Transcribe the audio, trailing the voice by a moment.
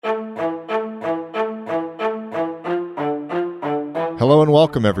Hello and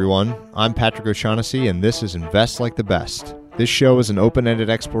welcome, everyone. I'm Patrick O'Shaughnessy, and this is Invest Like the Best. This show is an open-ended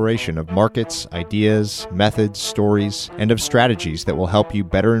exploration of markets, ideas, methods, stories, and of strategies that will help you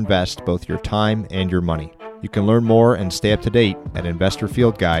better invest both your time and your money. You can learn more and stay up to date at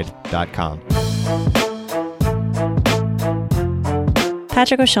investorfieldguide.com.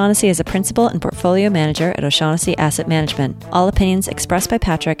 Patrick O'Shaughnessy is a principal and portfolio manager at O'Shaughnessy Asset Management. All opinions expressed by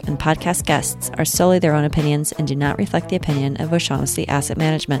Patrick and podcast guests are solely their own opinions and do not reflect the opinion of O'Shaughnessy Asset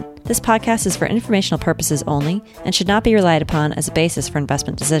Management. This podcast is for informational purposes only and should not be relied upon as a basis for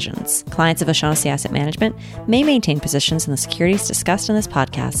investment decisions. Clients of O'Shaughnessy Asset Management may maintain positions in the securities discussed in this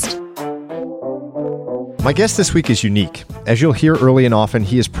podcast. My guest this week is unique. As you'll hear early and often,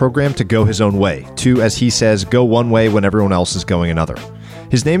 he is programmed to go his own way, to, as he says, go one way when everyone else is going another.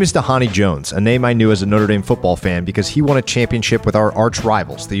 His name is Dhani Jones, a name I knew as a Notre Dame football fan because he won a championship with our arch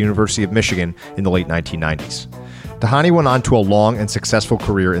rivals, the University of Michigan, in the late 1990s. Dhani went on to a long and successful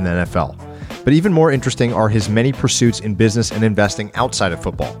career in the NFL. But even more interesting are his many pursuits in business and investing outside of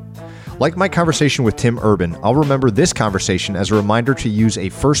football. Like my conversation with Tim Urban, I'll remember this conversation as a reminder to use a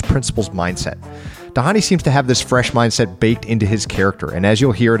first principles mindset. Dhani seems to have this fresh mindset baked into his character, and as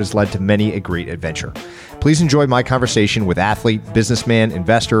you'll hear, it has led to many a great adventure. Please enjoy my conversation with athlete, businessman,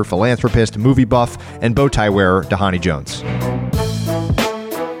 investor, philanthropist, movie buff, and bow tie wearer, Dhani Jones.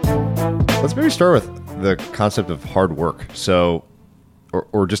 Let's maybe start with the concept of hard work. So,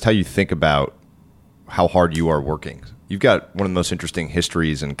 or just how you think about how hard you are working. You've got one of the most interesting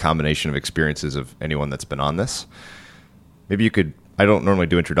histories and combination of experiences of anyone that's been on this. Maybe you could, I don't normally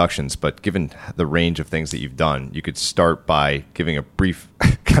do introductions, but given the range of things that you've done, you could start by giving a brief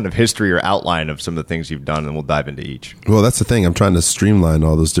kind of history or outline of some of the things you've done, and we'll dive into each. Well, that's the thing. I'm trying to streamline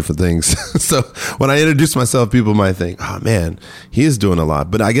all those different things. So when I introduce myself, people might think, oh, man, he is doing a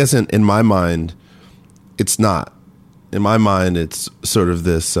lot. But I guess in my mind, it's not. In my mind, it's sort of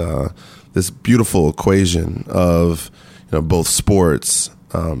this this beautiful equation of both sports,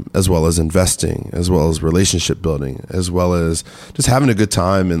 as well as investing, as well as relationship building, as well as just having a good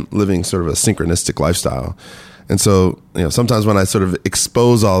time and living sort of a synchronistic lifestyle. And so, sometimes when I sort of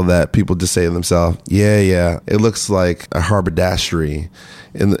expose all of that, people just say to themselves, yeah, it looks like a haberdashery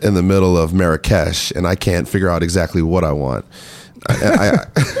in the middle of Marrakesh, and I can't figure out exactly what I want.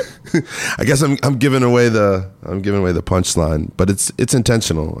 I guess I'm giving away the punchline, but it's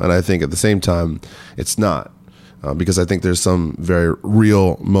intentional, and I think at the same time it's not. Because I think there's some very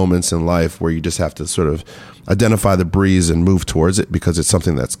real moments in life where you just have to sort of identify the breeze and move towards it because it's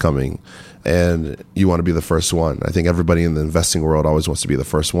something that's coming and you want to be the first one. I think everybody in the investing world always wants to be the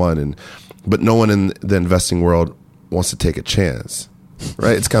first one, but no one in the investing world wants to take a chance.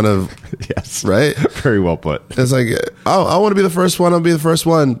 Right? It's kind of, yes, right? Very well put. It's like, oh, I want to be the first one. I'll be the first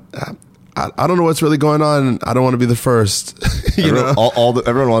one. I don't know what's really going on. I don't want to be the first.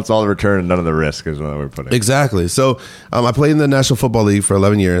 Everyone wants all the return and none of the risk is what we're putting. Exactly. So I played in the National Football League for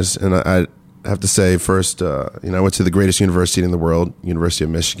 11 years, and I have to say, first, I went to the greatest university in the world, University of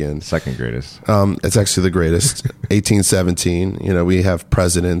Michigan. Second greatest. It's actually the greatest. 1817. We have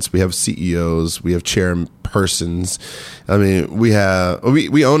presidents, we have CEOs, we have chairpersons. I mean, we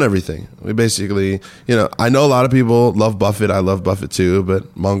own everything. We basically, I know a lot of people love Buffett. I love Buffett too,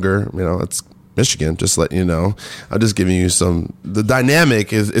 but Munger, it's Michigan. Just let you know. I'm just giving you the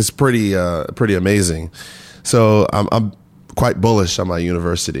dynamic is pretty amazing. So I'm quite bullish on my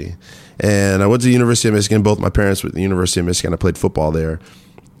university. And I went to the University of Michigan. Both my parents were at the University of Michigan. I played football there.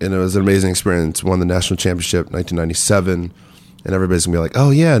 And it was an amazing experience. Won the national championship 1997. And everybody's going to be like,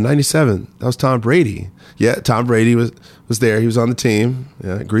 oh, yeah, 97. That was Tom Brady. Yeah, Tom Brady was there. He was on the team.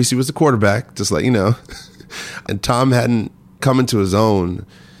 Yeah, Greasy was the quarterback, just let you know. And Tom hadn't come into his own.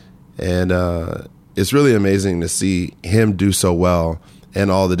 And it's really amazing to see him do so well and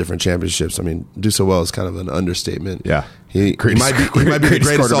all the different championships. I mean, do so well is kind of an understatement. Yeah. He might be the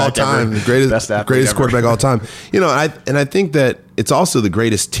greatest all time, the greatest quarterback all time. I think that it's also the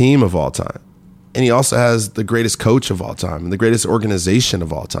greatest team of all time. And he also has the greatest coach of all time and the greatest organization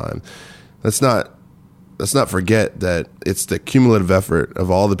of all time. Let's not forget that it's the cumulative effort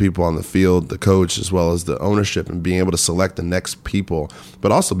of all the people on the field, the coach, as well as the ownership, and being able to select the next people,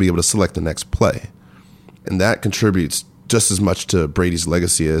 but also be able to select the next play. And that contributes just as much to Brady's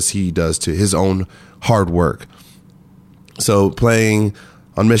legacy as he does to his own hard work. So playing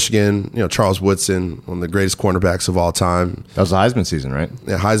on Michigan, Charles Woodson, one of the greatest cornerbacks of all time. That was the Heisman season, right?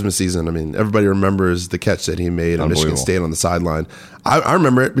 Yeah, Heisman season. I mean, everybody remembers the catch that he made on Michigan State on the sideline. I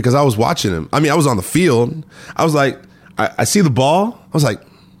remember it because I was watching him. I mean, I was on the field. I was like, I see the ball. I was like,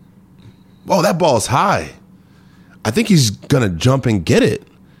 whoa, that ball is high. I think he's going to jump and get it.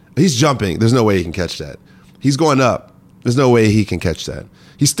 He's jumping. There's no way he can catch that. He's going up. There's no way he can catch that.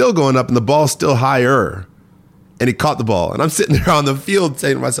 He's still going up and the ball's still higher. And he caught the ball. And I'm sitting there on the field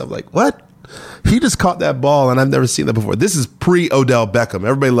saying to myself, like, what? He just caught that ball and I've never seen that before. This is pre-Odell Beckham.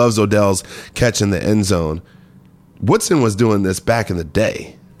 Everybody loves Odell's catch in the end zone. Woodson was doing this back in the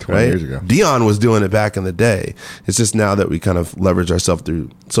day. 20 years ago. Dion was doing it back in the day. It's just now that we kind of leverage ourselves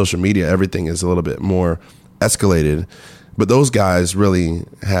through social media, everything is a little bit more escalated. But those guys really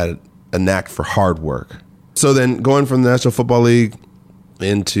had a knack for hard work. So then going from the National Football League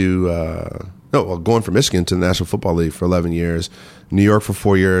into, going from Michigan to the National Football League for 11 years, New York for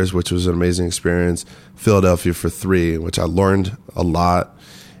 4 years, which was an amazing experience, Philadelphia for 3, which I learned a lot,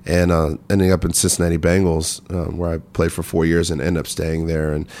 and ending up in Cincinnati Bengals, where I played for 4 years and ended up staying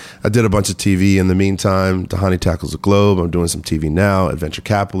there. And I did a bunch of TV in the meantime. Dhani Tackles the Globe. I'm doing some TV now at Venture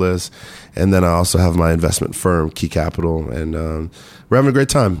Capitalist. And then I also have my investment firm, Key Capital. And we're having a great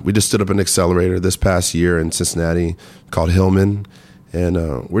time. We just stood up an accelerator this past year in Cincinnati called Hillman.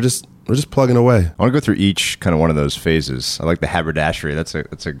 And we're just plugging away. I want to go through each kind of one of those phases. I like the haberdashery. That's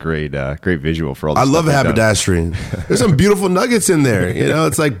a great visual for all this. I love haberdashery. There's some beautiful nuggets in there.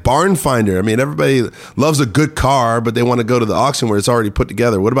 It's like barn finder. I mean, everybody loves a good car, but they want to go to the auction where it's already put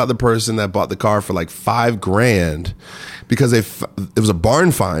together. What about the person that bought the car for like $5,000 because it was a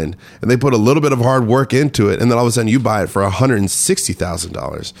barn find and they put a little bit of hard work into it, and then all of a sudden you buy it for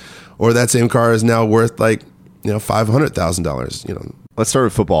 $160,000, or that same car is now worth like $500,000. Let's start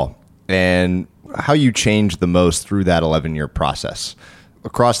with football and how you changed the most through that 11-year process.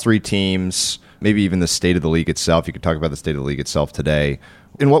 Across 3 teams, maybe even the state of the league itself. You could talk about the state of the league itself today.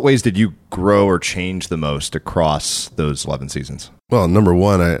 In what ways did you grow or change the most across those 11 seasons? Well, number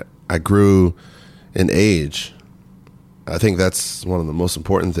one, I grew in age. I think that's one of the most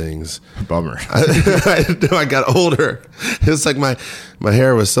important things. Bummer. I got older. It's like my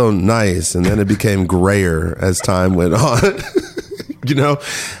hair was so nice, and then it became grayer as time went on.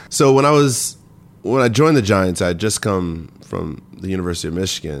 So when I joined the Giants, I had just come from the University of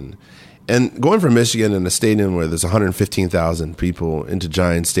Michigan, and going from Michigan in a stadium where there's 115,000 people into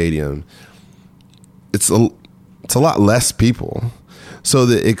Giant Stadium, it's a lot less people. So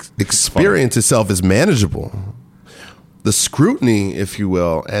the experience itself is manageable. The scrutiny, if you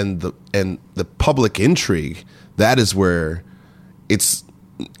will, and the public intrigue, that is where it's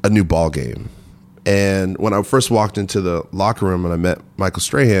a new ball game. And when I first walked into the locker room and I met Michael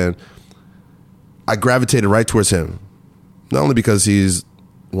Strahan, I gravitated right towards him. Not only because he's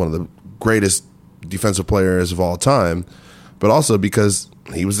one of the greatest defensive players of all time, but also because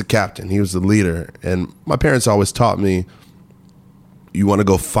he was the captain, he was the leader. And my parents always taught me, you want to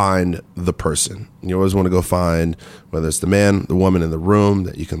go find the person. You always want to go find whether it's the man, the woman in the room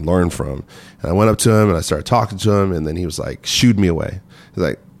that you can learn from. And I went up to him and I started talking to him, and then he was like, shooed me away. He's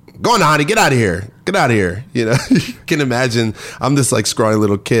like, go on, honey, get out of here. Get out of here. You can imagine I'm this like scrawny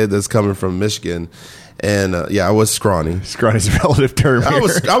little kid that's coming from Michigan. And I was scrawny. Scrawny's a relative term here.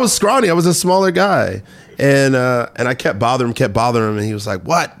 I was scrawny. I was a smaller guy. And I kept bothering him. And he was like,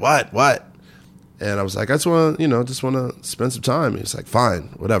 what? And I was like, I just want to spend some time. He's like, fine,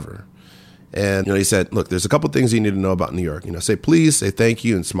 whatever. And he said, look, there's a couple things you need to know about New York. Say please, say thank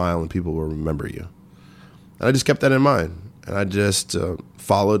you, and smile, and people will remember you. And I just kept that in mind, and I just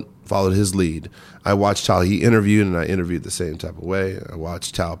followed his lead. I watched how he interviewed, and I interviewed the same type of way. I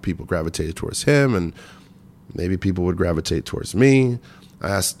watched how people gravitated towards him, and maybe people would gravitate towards me.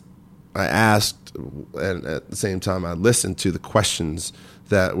 I asked, and at the same time, I listened to the questions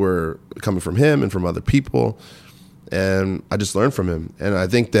that were coming from him and from other people, and I just learned from him. And I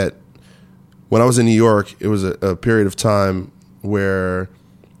think that when I was in New York, it was a period of time where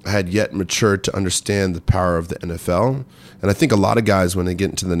I had yet matured to understand the power of the NFL. And I think a lot of guys, when they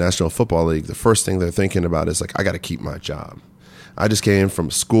get into the National Football League, the first thing they're thinking about is like, I got to keep my job. I just came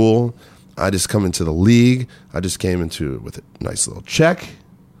from school. I just come into the league. I just came into it with a nice little check.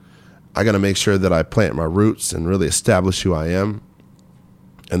 I got to make sure that I plant my roots and really establish who I am.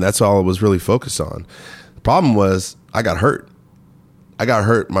 And that's all I was really focused on. The problem was I got hurt. I got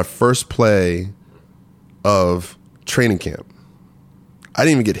hurt my first play of training camp. I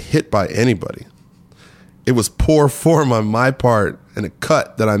didn't even get hit by anybody. It was poor form on my part and a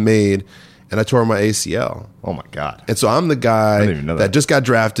cut that I made, and I tore my ACL. Oh, my God. And so I'm the guy that just got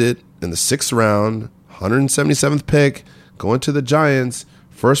drafted in the 6th round, 177th pick, going to the Giants,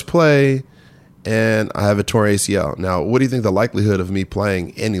 first play, and I have a torn ACL. Now, what do you think the likelihood of me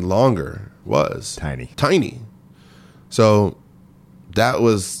playing any longer was? Tiny. So that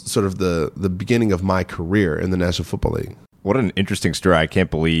was sort of the beginning of my career in the National Football League. What an interesting story. I can't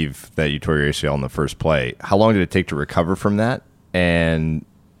believe that you tore your ACL in the first play. How long did it take to recover from that? And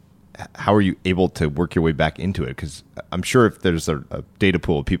how are you able to work your way back into it? Because I'm sure if there's a data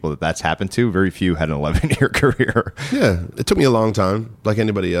pool of people that's happened to, very few had an 11-year career. Yeah, it took me a long time, like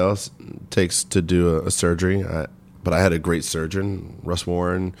anybody else it takes to do a surgery. But I had a great surgeon, Russ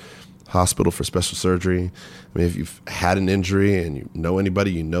Warren, Hospital for Special Surgery. I mean, if you've had an injury and you know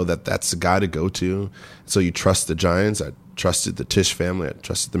anybody, you know that's the guy to go to. So you trust the Giants. I trusted the Tisch family. I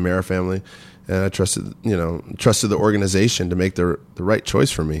trusted the Mara family. And I trusted the organization to make the right choice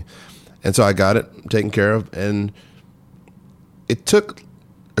for me. And so I got it taken care of. And it took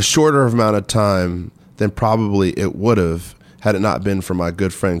a shorter amount of time than probably it would have had it not been for my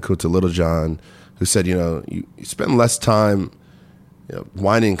good friend Kunta Littlejohn, who said, you spend less time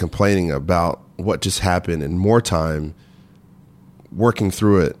whining and complaining about what just happened and more time working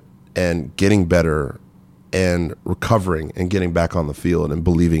through it and getting better and recovering and getting back on the field and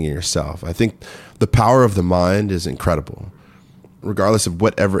believing in yourself. I think the power of the mind is incredible, regardless of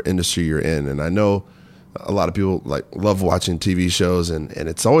whatever industry you're in. And I know a lot of people love watching TV shows, and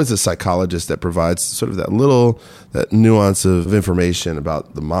it's always a psychologist that provides sort of that nuance of information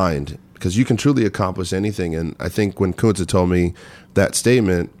about the mind, because you can truly accomplish anything. And I think when Kunta told me that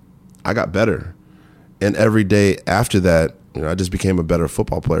statement, I got better. And every day after that, I just became a better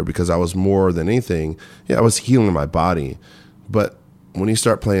football player, because I was more than anything, I was healing my body. But when you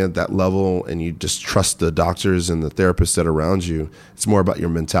start playing at that level and you just trust the doctors and the therapists that are around you, it's more about your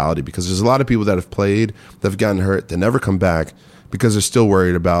mentality, because there's a lot of people that have played, that have gotten hurt, they never come back because they're still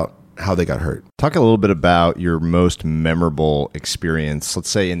worried about how they got hurt. Talk a little bit about your most memorable experience, let's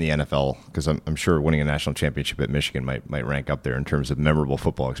say in the NFL, because I'm sure winning a national championship at Michigan might rank up there in terms of memorable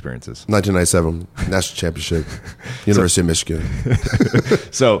football experiences. 1997 national championship, University of Michigan.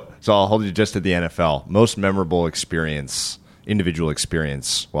 So I'll hold you just to the NFL. Most memorable experience, individual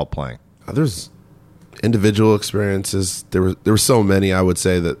experience while playing. There's individual experiences. There were so many. I would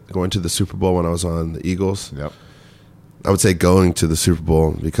say that going to the Super Bowl when I was on the Eagles. Yep. I would say going to the Super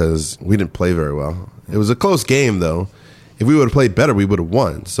Bowl, because we didn't play very well. It was a close game, though. If we would have played better, we would have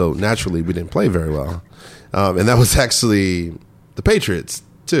won. So naturally, we didn't play very well. And that was actually the Patriots,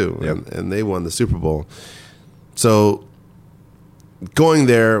 too. Yep. And they won the Super Bowl. So going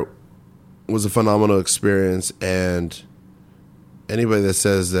there was a phenomenal experience. And anybody that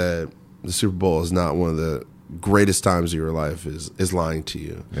says that the Super Bowl is not one of the greatest times of your life is lying to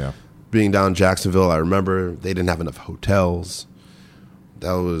you. Yeah. Being down in Jacksonville, I remember they didn't have enough hotels.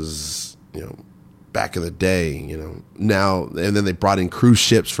 That was, back in the day, now, and then they brought in cruise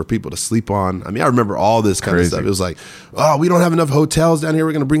ships for people to sleep on. I mean, I remember all this kind of stuff. It was like, oh, we don't have enough hotels down here.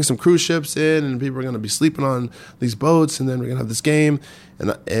 We're going to bring some cruise ships in, and people are going to be sleeping on these boats, and then we're going to have this game.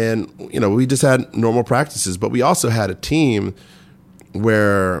 And we just had normal practices, but we also had a team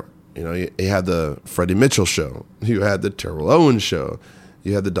where, you had the Freddie Mitchell show. You had the Terrell Owens show.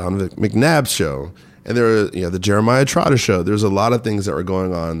 You had the Donovan McNabb show, and there were the Jeremiah Trotter show. There's a lot of things that were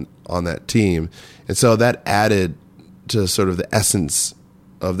going on that team, and so that added to sort of the essence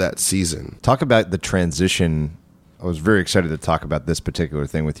of that season. Talk about the transition. I was very excited to talk about this particular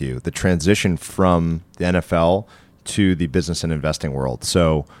thing with you. The transition from the NFL to the business and investing world.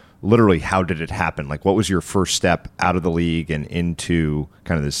 So literally, how did it happen? Like, what was your first step out of the league and into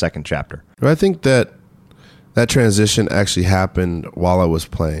kind of the second chapter? Well, I think that transition actually happened while I was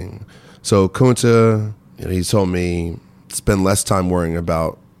playing. So Kunta, he told me, spend less time worrying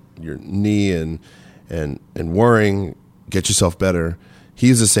about your knee and worrying, get yourself better.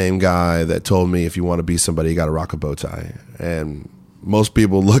 He's the same guy that told me, if you want to be somebody, you got to rock a bow tie. And most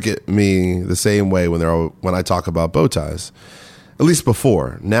people look at me the same way when I talk about bow ties, at least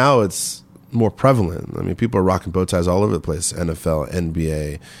before. Now it's more prevalent. I mean, people are rocking bow ties all over the place. NFL,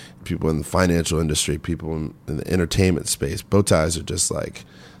 NBA, people in the financial industry, people in the entertainment space. Bow ties are just like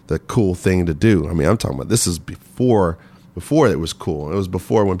the cool thing to do. I mean, I'm talking about this is before it was cool. It was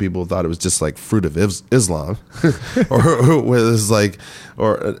before when people thought it was just like fruit of Islam, or was like,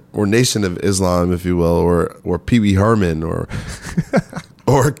 or Nation of Islam, if you will, or Pee Wee Herman, or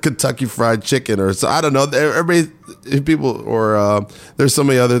Kentucky Fried Chicken, or so I don't know. Everybody, people, or there's so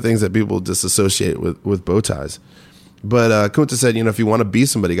many other things that people just associate with bow ties. But Kunta said, if you want to be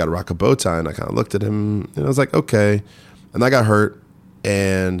somebody, you got to rock a bow tie. And I kind of looked at him, and I was like, okay. And I got hurt,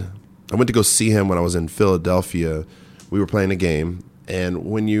 and I went to go see him when I was in Philadelphia. We were playing a game, and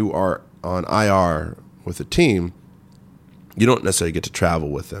when you are on IR with a team, you don't necessarily get to travel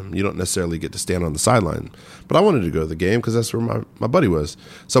with them. You don't necessarily get to stand on the sideline. But I wanted to go to the game because that's where my buddy was.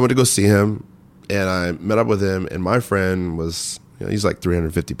 So I went to go see him, and I met up with him, and my friend was, he's like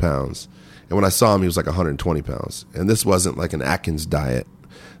 350 pounds. And when I saw him, he was like 120 pounds. And this wasn't like an Atkins diet.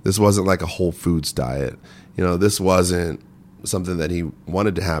 This wasn't like a Whole Foods diet. This wasn't something that he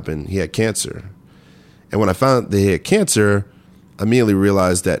wanted to happen. He had cancer. And when I found out that he had cancer, I immediately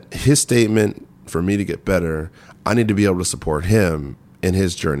realized that his statement for me to get better, I need to be able to support him in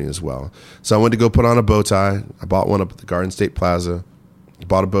his journey as well. So I went to go put on a bow tie. I bought one up at the Garden State Plaza,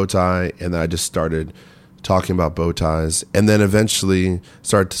 bought a bow tie, and then I just started talking about bow ties, and then eventually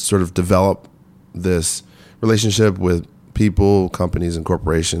started to sort of develop this relationship with people, companies, and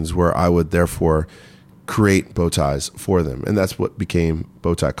corporations where I would therefore create bow ties for them. And that's what became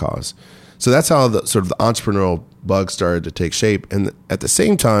Bow Tie Cause. So that's how the sort of the entrepreneurial bug started to take shape. And at the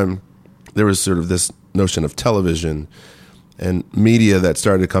same time, there was sort of this notion of television and media that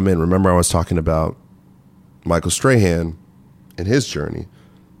started to come in. Remember, I was talking about Michael Strahan and his journey.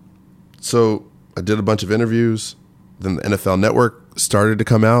 So I did a bunch of interviews. Then the NFL Network started to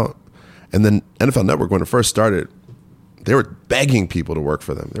come out. And then NFL Network, when it first started, they were begging people to work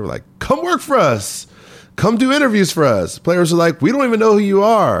for them. They were like, come work for us. Come do interviews for us. Players are like, we don't even know who you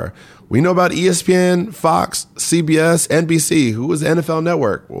are. We know about ESPN, Fox, CBS, NBC. Who was the NFL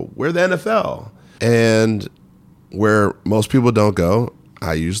Network? Well, we're the NFL. And where most people don't go,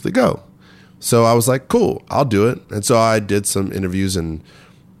 I usually go. So I was like, cool, I'll do it. And so I did some interviews, and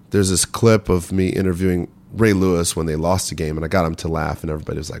there's this clip of me interviewing Ray Lewis when they lost the game, and I got him to laugh, and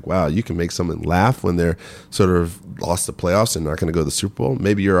everybody was like, wow, you can make someone laugh when they're sort of lost the playoffs and not going to go to the Super Bowl?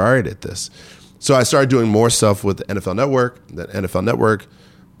 Maybe you're all right at this. So I started doing more stuff with the NFL Network. That NFL Network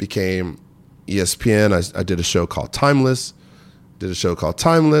became ESPN. I did a show called Timeless,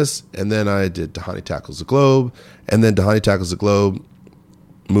 and then I did Dhani Tackles the Globe, and then Dhani Tackles the Globe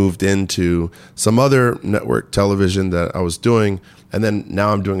moved into some other network television that I was doing, and then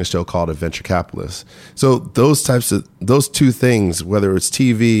now I'm doing a show called Adventure Capitalist. So those two things, whether it's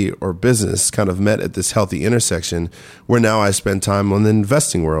TV or business, kind of met at this healthy intersection where now I spend time on the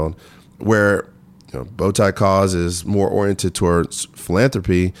investing world, where Bow Tie Cause is more oriented towards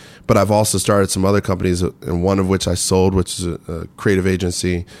philanthropy, but I've also started some other companies, and one of which I sold, which is a creative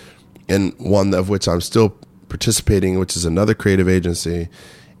agency, and one of which I'm still participating, which is another creative agency.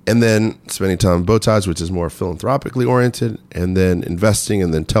 And then spending time on Bow Ties, which is more philanthropically oriented, and then investing,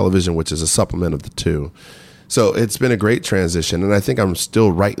 and then television, which is a supplement of the two. So it's been a great transition, and I think I'm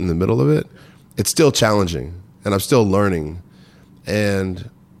still right in the middle of it. It's still challenging, and I'm still learning,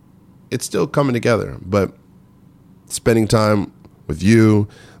 and it's still coming together. But spending time with you,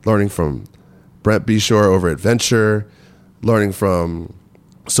 learning from Brent Beshore over at Venture, learning from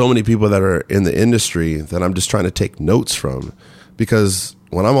so many people that are in the industry that I'm just trying to take notes from, because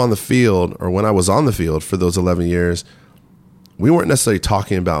when I'm on the field, or when I was on the field for those 11 years, we weren't necessarily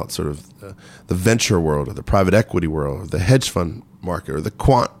talking about sort of the venture world or the private equity world or the hedge fund market or the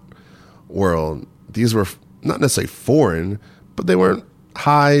quant world. These were not necessarily foreign, but they weren't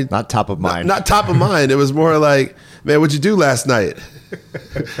high. Not top of mind. Not top of mind. It was more like, man, what'd you do last night?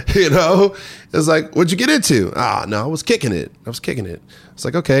 It was like, what'd you get into? No, I was kicking it. It's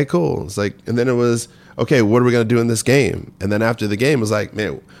like, okay, cool. It's like, and then it was, okay, what are we going to do in this game? And then after the game, it was like,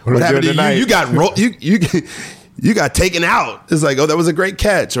 man, what happened to you? You got you got taken out. It's like, oh, that was a great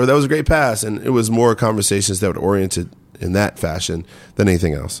catch, or that was a great pass. And it was more conversations that were oriented in that fashion than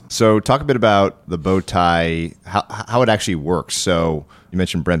anything else. So talk a bit about the bow tie, how it actually works. So you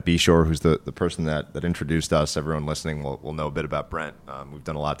mentioned Brent Beshore, who's the person that introduced us. Everyone listening will know a bit about Brent. We've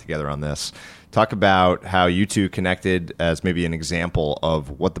done a lot together on this. Talk about how you two connected as maybe an example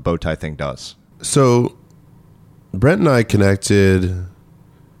of what the bow tie thing does. So Brent and I connected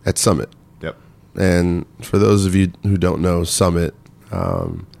at Summit. Yep. And for those of you who don't know Summit,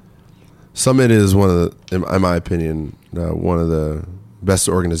 Summit is one of the, in my opinion, one of the best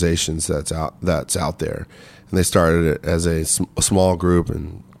organizations that's out there. And they started it as a small group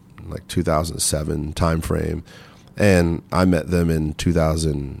in like 2007 timeframe, and I met them in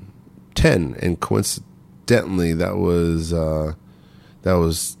 2010. And coincidentally, that was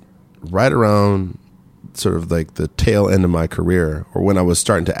right around sort of like the tail end of my career, or when I was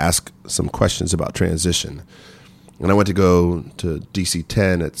starting to ask some questions about transition. And I went to go to DC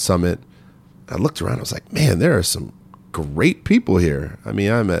 10 at Summit. I looked around. I was like, man, there are some great people here. I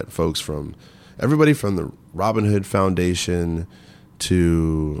mean, I met folks from everybody from the Robin Hood Foundation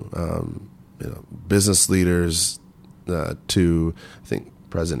to business leaders to, I think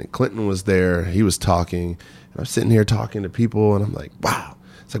President Clinton was there. He was talking. And I'm sitting here talking to people, and I'm like, wow.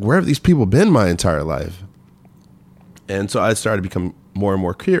 It's like, where have these people been my entire life? And so I started to become more and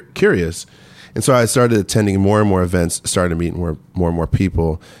more curious. And so I started attending more and more events, started meeting more and more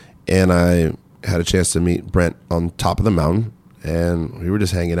people. And I had a chance to meet Brent on top of the mountain, and we were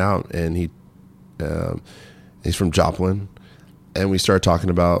just hanging out. And he's from Joplin, and we started talking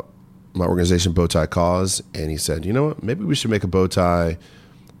about my organization, Bow Tie Cause, and he said, you know what, maybe we should make a bow tie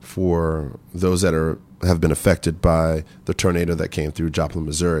for those that have been affected by the tornado that came through Joplin,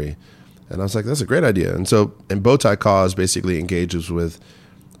 Missouri. And I was like, that's a great idea. And Bow Tie Cause basically engages with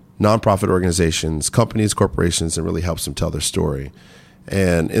nonprofit organizations, companies, corporations, and really helps them tell their story.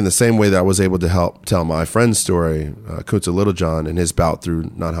 And in the same way that I was able to help tell my friend's story, Kunta Littlejohn, and his bout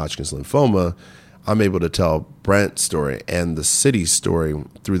through non-Hodgkin's lymphoma, I'm able to tell Brent's story and the city's story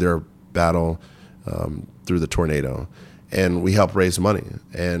through their battle through the tornado. And we help raise money.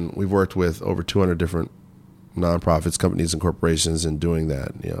 And we've worked with over 200 different nonprofits, companies, and corporations in doing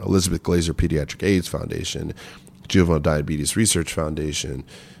that. You know, Elizabeth Glaser Pediatric AIDS Foundation, Juvenile Diabetes Research Foundation,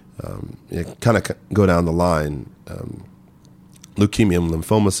 kind of go down the line, Leukemia and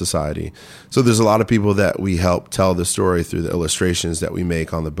Lymphoma Society. So there's a lot of people that we help tell the story through the illustrations that we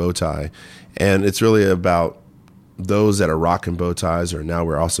make on the bow tie. And it's really about those that are rocking bow ties, or now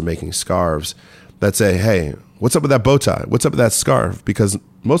we're also making scarves that say, hey, what's up with that bow tie? What's up with that scarf? Because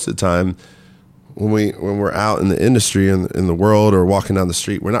most of the time when we're out in the industry and in the world or walking down the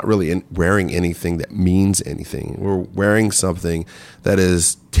street, we're not really wearing anything that means anything. We're wearing something that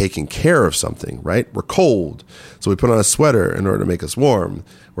is taking care of something, right? We're cold, so we put on a sweater in order to make us warm.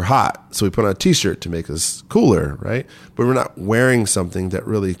 We're hot, so we put on a t-shirt to make us cooler, right? But we're not wearing something that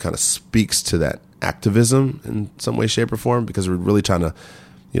really kind of speaks to that activism in some way, shape, or form, because we're really trying to,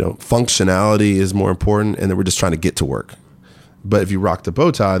 functionality is more important, and then we're just trying to get to work. But if you rock the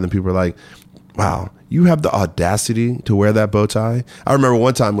bow tie, then people are like, wow, you have the audacity to wear that bow tie. I remember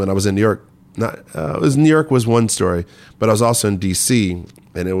one time when I was in New York, New York was one story, but I was also in DC,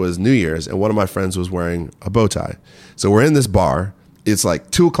 and it was New Year's, and one of my friends was wearing a bow tie. So we're in this bar. It's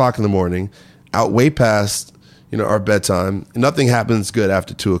like 2:00 in the morning, out way past, our bedtime. Nothing happens good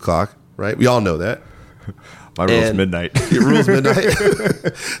after 2:00, right? We all know that. My rule's midnight. Your rule's midnight.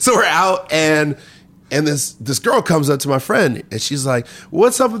 So we're out, and this girl comes up to my friend, and she's like,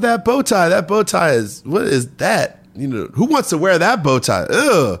 what's up with that bow tie? That bow tie what is that? Who wants to wear that bow tie?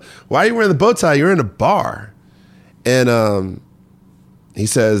 Ugh, why are you wearing the bow tie? You're in a bar. And he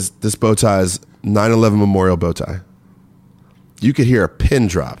says, this bow tie is 9/11 Memorial bow tie. You could hear a pin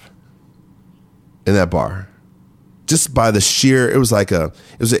drop in that bar. Just by the sheer, it was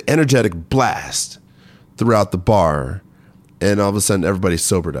an energetic blast throughout the bar. And all of a sudden, everybody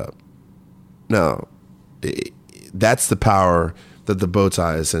sobered up. Now, that's the power that the bow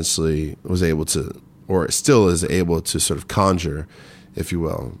tie essentially was able to, or still is able to sort of conjure, if you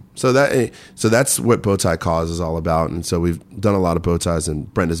will. So that's what Bow Tie Cause is all about. And so we've done a lot of bow ties,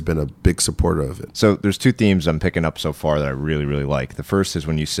 and Brent has been a big supporter of it. So there's two themes I'm picking up so far that I really, really like. The first is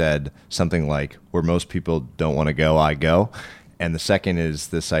when you said something like, where most people don't want to go, I go. And the second is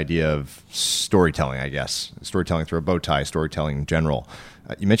this idea of storytelling, I guess. Storytelling through a bow tie, storytelling in general.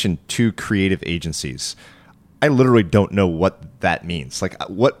 You mentioned two creative agencies. I literally don't know what that means.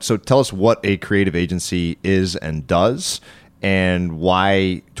 So tell us what a creative agency is and does, and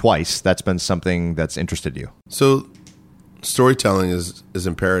why twice that's been something that's interested you. So storytelling is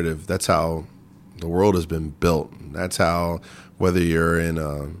imperative. That's how the world has been built. That's how, whether you're in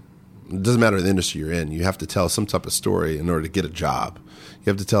it doesn't matter the industry you're in, you have to tell some type of story in order to get a job. You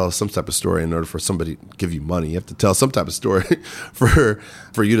have to tell some type of story in order for somebody to give you money. You have to tell some type of story for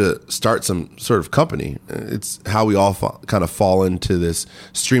you to start some sort of company. It's how we all kind of fall into this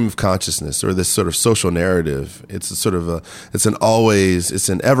stream of consciousness, or this sort of social narrative. It's it's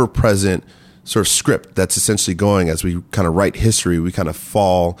an ever-present sort of script that's essentially going as we kind of write history. We kind of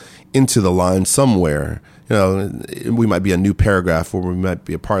fall into the line somewhere. We might be a new paragraph, or we might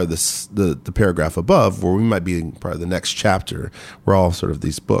be a part of the paragraph above, or we might be part of the next chapter. We're all sort of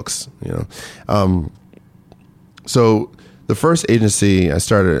these books, So the first agency I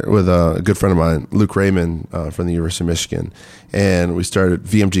started with a good friend of mine, Luke Raymond, from the University of Michigan, and we started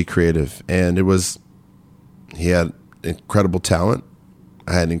VMG Creative. And he had incredible talent.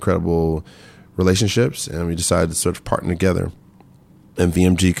 I had incredible relationships, and we decided to sort of partner together. And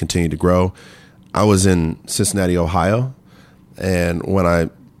VMG continued to grow. I was in Cincinnati, Ohio, and when I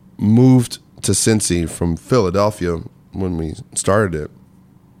moved to Cincy from Philadelphia when we started it,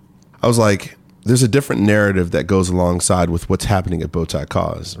 I was like, there's a different narrative that goes alongside with what's happening at Bow Tie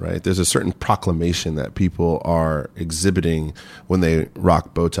Cause, right? There's a certain proclamation that people are exhibiting when they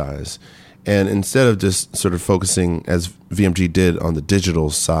rock bow ties. And instead of just sort of focusing, as VMG did, on the digital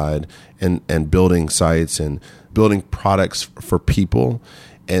side and building sites and building products for people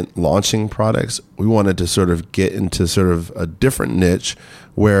and launching products, we wanted to sort of get into sort of a different niche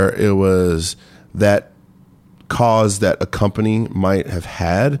where it was that cause that a company might have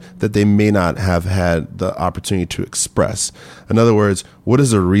had that they may not have had the opportunity to express. In other words, what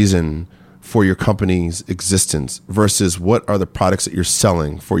is the reason for your company's existence versus what are the products that you're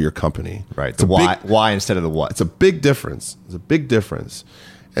selling for your company? Right. The why instead of the what. It's a big difference. It's a big difference.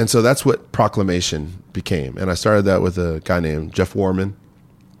 And so that's what Proclamation became. And I started that with a guy named Jeff Warman.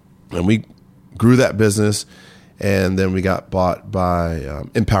 And we grew that business. And then we got bought by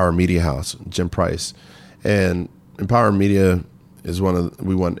Empower Media House, Jim Price. And Empower Media is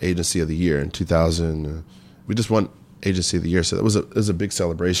we won Agency of the Year in 2000. We just won Agency of the Year. So it was a big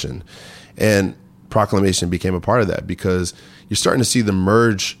celebration. And Proclamation became a part of that because you're starting to see the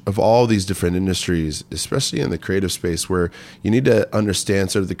merge of all these different industries, especially in the creative space, where you need to understand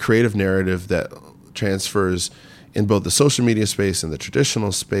sort of the creative narrative that transfers in both the social media space and the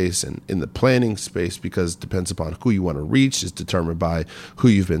traditional space and in the planning space, because it depends upon who you want to reach is determined by who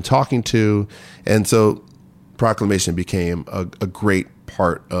you've been talking to. And so Proclamation became a great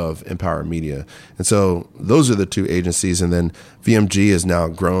part of Empower Media. And so those are the two agencies. And then VMG is now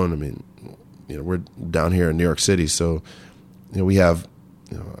grown. I mean, we're down here in New York City. So, we have,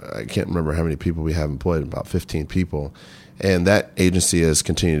 I can't remember how many people we have employed, about 15 people. And that agency has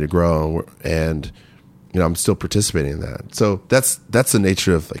continued to grow. And, I'm still participating in that. So that's the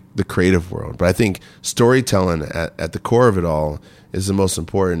nature of like the creative world. But I think storytelling at the core of it all is the most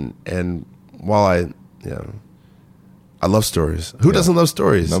important. And while I love stories. Who doesn't love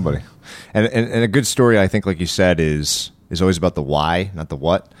stories? Nobody. And a good story, I think, like you said, is always about the why, not the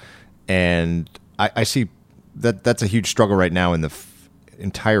what. And I see that's a huge struggle right now in the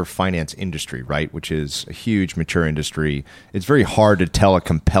entire finance industry, right? Which is a huge, mature industry. It's very hard to tell a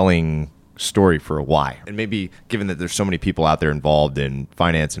compelling story for a why. And maybe given that there's so many people out there involved in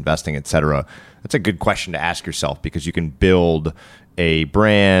finance, investing, et cetera, that's a good question to ask yourself, because you can build a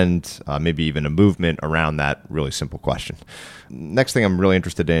brand, maybe even a movement around that really simple question. Next thing I'm really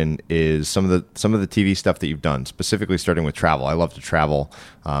interested in is some of the TV stuff that you've done, specifically starting with travel. I love to travel.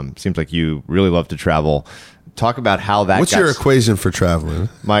 Seems like you really love to travel. Talk about how that. What's your equation for traveling?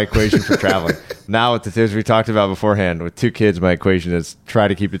 My equation for traveling. Now, with the things we talked about beforehand, with 2 kids, my equation is try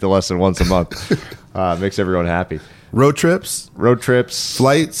to keep it to less than once a month. Makes everyone happy. Road trips,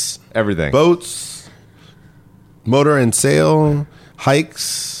 flights, everything. Boats, motor and sail,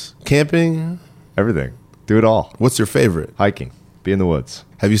 hikes, camping, everything. Do it all. What's your favorite? Hiking. Be in the woods.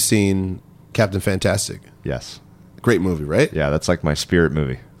 Have you seen Captain Fantastic? Yes. Great movie, right? Yeah, that's like my spirit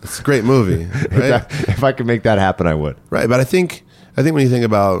movie. It's a great movie, right? If I could make that happen, I would. Right, but I think when you think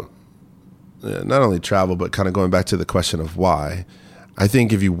about not only travel, but kind of going back to the question of why, I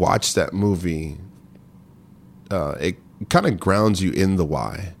think if you watch that movie, it kind of grounds you in the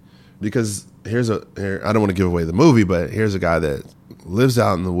why. Because I don't want to give away the movie, but here's a guy that lives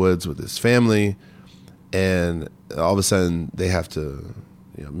out in the woods with his family, and all of a sudden they have to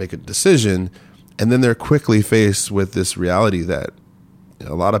make a decision, and then they're quickly faced with this reality that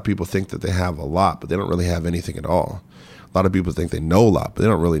a lot of people think that they have a lot, but they don't really have anything at all. A lot of people think they know a lot, but they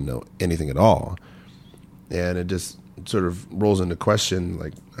don't really know anything at all. And it just sort of rolls into question,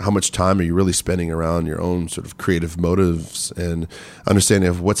 like, how much time are you really spending around your own sort of creative motives and understanding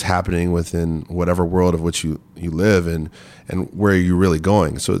of what's happening within whatever world of which you live, and where are you really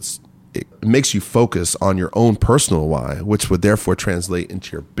going? So it makes you focus on your own personal why, which would therefore translate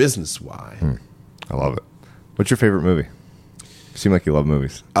into your business why. I love it. What's your favorite movie? You seem like you love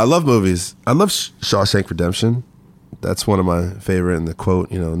movies. I love movies. I love Shawshank Redemption. That's one of my favorite. And the quote,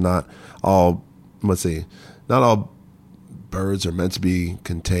 not all birds are meant to be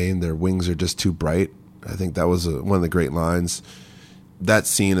contained. Their wings are just too bright. I think that was one of the great lines. That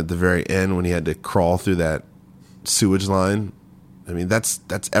scene at the very end when he had to crawl through that sewage line. I mean, that's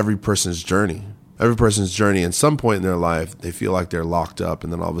every person's journey. Every person's journey. At some point in their life, they feel like they're locked up,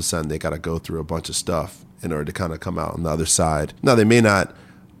 and then all of a sudden they got to go through a bunch of stuff in order to kind of come out on the other side. Now, they may not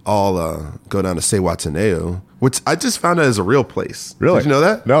all go down to Sewataneo, which I just found out is a real place. Really? Did you know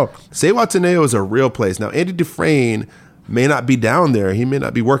that? No. Sewataneo is a real place. Now, Andy Dufresne may not be down there. He may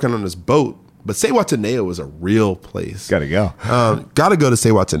not be working on his boat, but Sewataneo is a real place. Gotta go. Gotta go to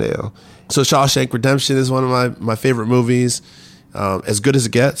Sewataneo. So Shawshank Redemption is one of my favorite movies. As Good as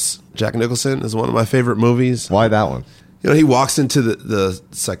It Gets, Jack Nicholson, is one of my favorite movies. Why that one? He walks into the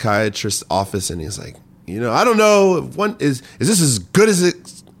psychiatrist's office and he's like, I don't know if one is this as good as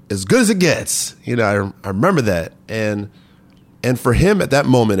it gets. I remember that, and for him at that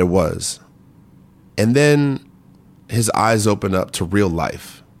moment it was, and then his eyes opened up to real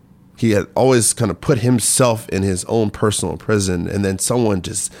life. He had always kind of put himself in his own personal prison, and then someone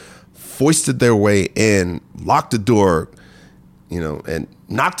just foisted their way in, locked the door, and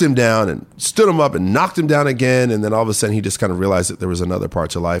knocked him down and stood him up and knocked him down again. And then all of a sudden he just kind of realized that there was another part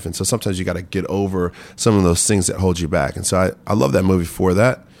to life. And so sometimes you got to get over some of those things that hold you back. And so I love that movie for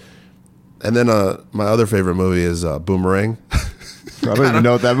that. And then my other favorite movie is Boomerang. I don't even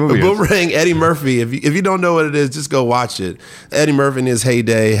know what that movie is. Boomerang, Eddie Murphy. If you don't know what it is, just go watch it. Eddie Murphy in his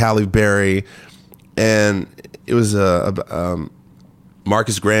heyday, Halle Berry. And it was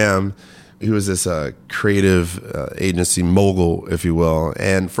Marcus Graham. He was this creative agency mogul, if you will.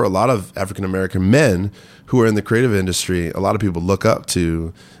 And for a lot of African-American men who are in the creative industry, a lot of people look up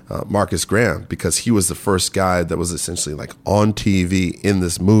to Marcus Graham because he was the first guy that was essentially like on TV in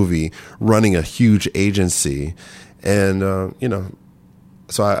this movie running a huge agency. And,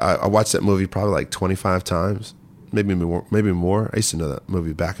 so I watched that movie probably like 25 times, maybe more. I used to know that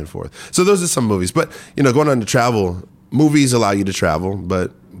movie back and forth. So those are some movies. But, going on to travel, movies allow you to travel,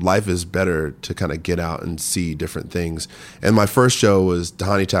 but life is better to kind of get out and see different things. And my first show was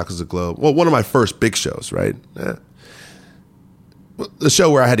Dhani Tackles the Globe. Well, one of my first big shows, right? The show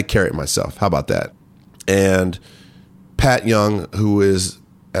where I had to carry it myself. How about that? And Pat Young, who is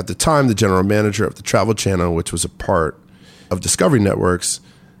at the time the general manager of the Travel Channel, which was a part of Discovery Networks,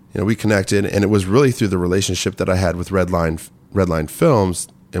 we connected. And it was really through the relationship that I had with Redline Films,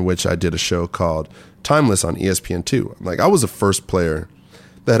 in which I did a show called Timeless on ESPN2. Like, I was the first player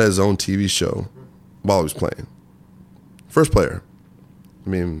that had his own TV show while I was playing. First player. I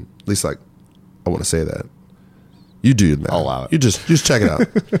mean, at least I want to say that. You do, man. I'll allow it. You just check it out.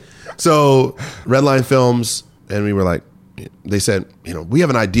 So Redline Films, and we were like, they said, we have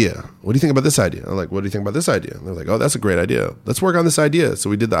an idea. What do you think about this idea? I'm like, what do you think about this idea? And they're like, oh, that's a great idea. Let's work on this idea. So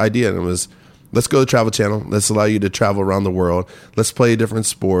we did the idea, and it was, let's go to Travel Channel. Let's allow you to travel around the world. Let's play different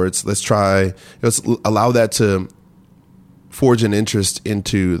sports. Let's allow that to forge an interest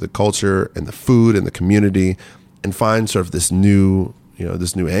into the culture and the food and the community, and find sort of this new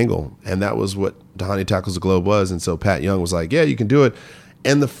angle. And that was what Dhani Tackles the Globe was. And so Pat Young was like, yeah, you can do it.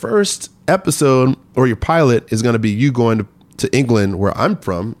 And the first episode, or your pilot, is going to be you going to England, where I'm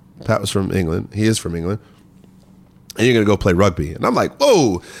from. Pat was from England. He is from England. And you're going to go play rugby. And I'm like,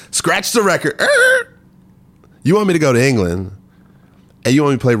 whoa, scratch the record. You want me to go to England, and you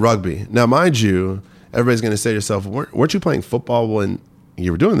want me to play rugby. Now, mind you, everybody's going to say to yourself, weren't you playing football when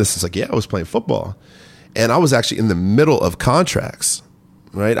you were doing this? It's like, yeah, I was playing football. And I was actually in the middle of contracts,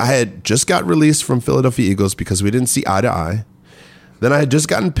 right? I had just got released from Philadelphia Eagles because we didn't see eye to eye. Then I had just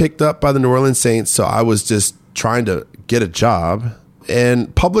gotten picked up by the New Orleans Saints, so I was just trying to get a job.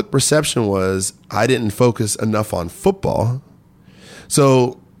 And public perception was I didn't focus enough on football.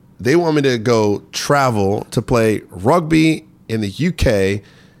 So they want me to go travel to play rugby in the UK.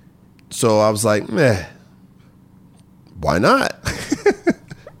 So I was like, why not?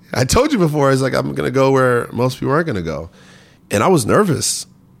 I told you before, I was like, I'm going to go where most people aren't going to go. And I was nervous,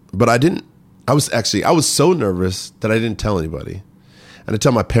 but I didn't. I was so nervous that I didn't tell anybody. I didn't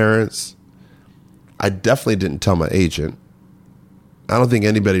tell my parents. I definitely didn't tell my agent. I don't think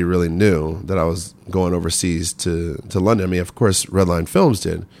anybody really knew that I was going overseas to London. I mean, of course, Redline Films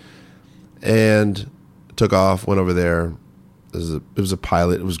did. And took off, went over there. It was a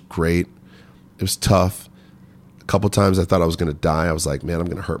pilot. It was great. It was tough. A couple times I thought I was going to die. I was like, man, I'm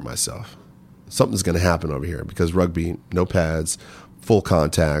going to hurt myself. Something's going to happen over here because rugby, no pads, full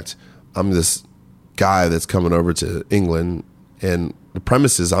contact. I'm this guy that's coming over to England, and the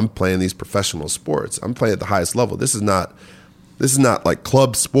premise is I'm playing these professional sports. I'm playing at the highest level. This is not like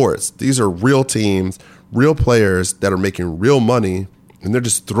club sports. These are real teams, real players that are making real money, and they're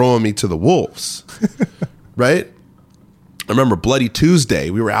just throwing me to the wolves, right? I remember Bloody Tuesday.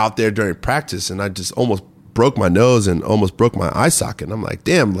 We were out there during practice, and I just almost broke my nose and almost broke my eye socket. And I'm like,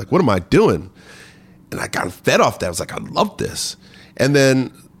 damn, like, what am I doing? And I got fed off that. I was like, I love this. And then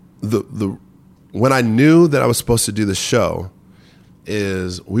when I knew that I was supposed to do the show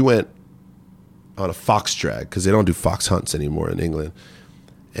is we went on a fox drag because they don't do fox hunts anymore in England.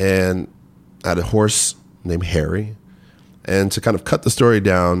 And I had a horse named Harry. And to kind of cut the story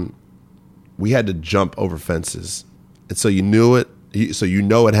down, we had to jump over fences. And so you knew it. So you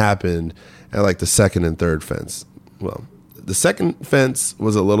know it happened at like the second and third fence. Well, the second fence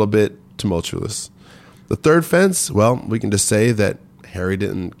was a little bit tumultuous. The third fence, well, we can just say that Harry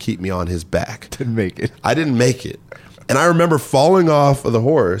didn't keep me on his back. Didn't make it. I didn't make it. And I remember falling off of the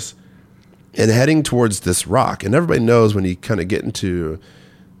horse and heading towards this rock. And everybody knows when you kind of get into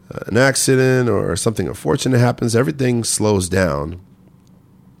an accident or something unfortunate happens, everything slows down.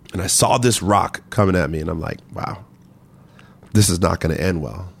 And I saw this rock coming at me, and I'm like, wow, this is not going to end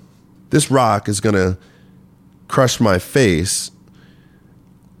well. This rock is going to crush my face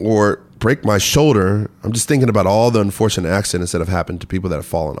or break my shoulder, I'm just thinking about all the unfortunate accidents that have happened to people that have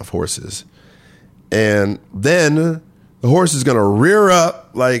fallen off horses. And then the horse is going to rear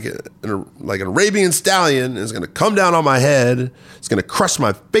up like an Arabian stallion, and it's going to come down on my head. It's going to crush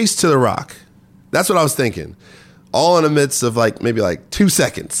my face to the rock. That's what I was thinking. All in the midst of maybe 2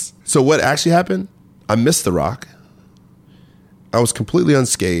 seconds. So what actually happened? I missed the rock. I was completely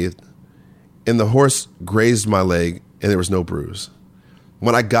unscathed, and the horse grazed my leg, and there was no bruise.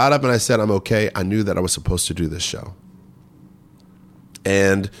 When I got up and I said I'm okay, I knew that I was supposed to do this show.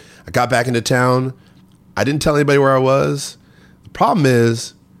 And I got back into town. I didn't tell anybody where I was. The problem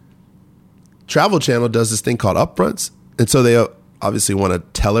is Travel Channel does this thing called upfronts. And so they obviously want to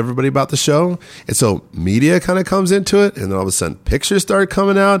tell everybody about the show. And so media kind of comes into it. And then all of a sudden pictures start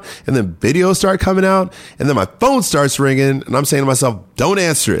coming out. And then videos start coming out. And then my phone starts ringing. And I'm saying to myself, don't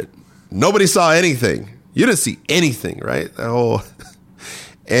answer it. Nobody saw anything. You didn't see anything, right?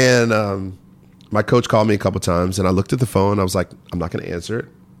 And my coach called me a couple times. And I looked at the phone. I was like, I'm not going to answer it.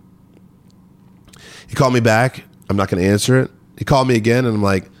 He called me back. I'm not going to answer it. He called me again, and I'm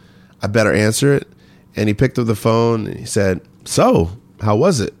like, I better answer it. And he picked up the phone, and he said, so, how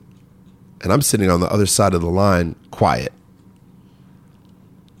was it? And I'm sitting on the other side of the line, quiet.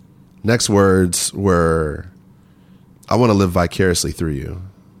 Next words were, I want to live vicariously through you.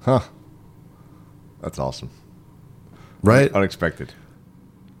 Huh. That's awesome. Right? Unexpected.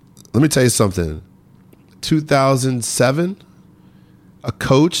 Let me tell you something. 2007, a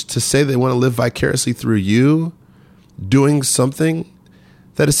coach to say they want to live vicariously through you, doing something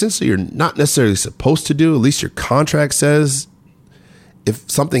that essentially you're not necessarily supposed to do. At least your contract says if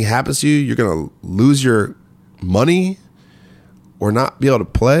something happens to you, you're going to lose your money or not be able to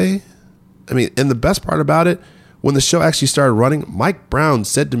play. I mean, and the best part about it, when the show actually started running, Mike Brown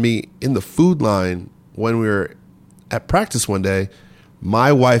said to me in the food line when we were at practice one day,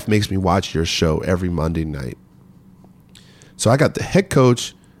 my wife makes me watch your show every Monday night. So I got the head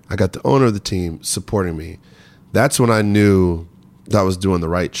coach, I got the owner of the team supporting me. That's when I knew that I was doing the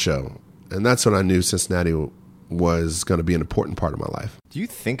right show. And that's when I knew Cincinnati was going to be an important part of my life. Do you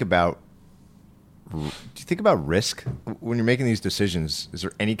think about risk when you're making these decisions? Is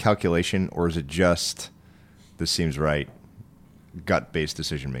there any calculation, or is it just this seems right, gut-based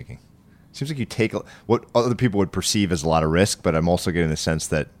decision making? It seems like you take what other people would perceive as a lot of risk, but I'm also getting the sense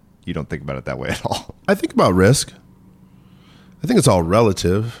that you don't think about it that way at all. I think about risk. I think it's all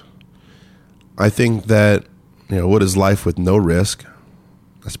relative. I think that, what is life with no risk?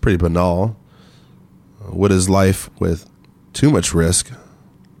 That's pretty banal. What is life with too much risk?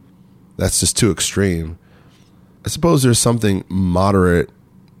 That's just too extreme. I suppose there's something moderate,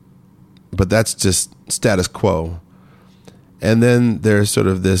 but that's just status quo. And then there's sort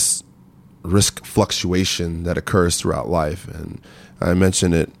of this risk fluctuation that occurs throughout life. And I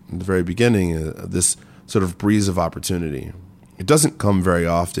mentioned it in the very beginning, this sort of breeze of opportunity. It doesn't come very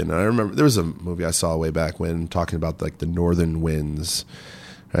often. I remember there was a movie I saw way back when talking about the northern winds.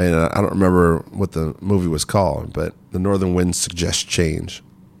 Right? And I don't remember what the movie was called, but the northern winds suggest change.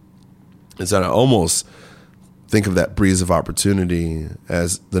 And so I almost think of that breeze of opportunity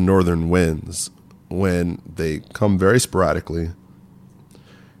as the northern winds. When they come very sporadically,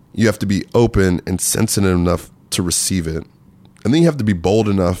 you have to be open and sensitive enough to receive it. And then you have to be bold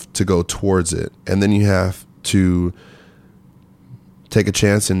enough to go towards it. And then you have to take a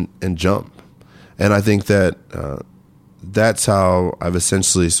chance and jump. And I think that that's how I've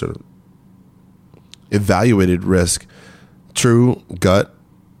essentially sort of evaluated risk. True, gut,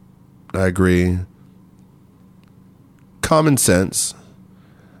 I agree. Common sense.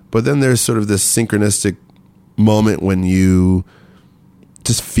 But then there's sort of this synchronistic moment when you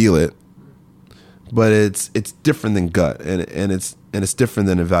just feel it. But it's different than gut, and it's different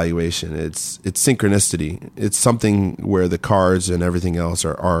than evaluation. It's synchronicity. It's something where the cards and everything else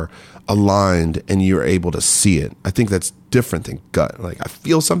are aligned, and you're able to see it. I think that's different than gut. Like I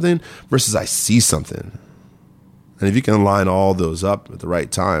feel something versus I see something. And if you can line all those up at the right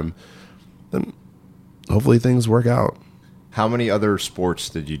time, then hopefully things work out. How many other sports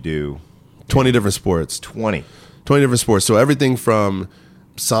did you do? 20 different sports. 20 different sports. So everything from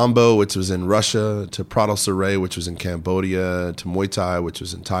Sambo, which was in Russia, to Prado Saray, which was in Cambodia, to Muay Thai, which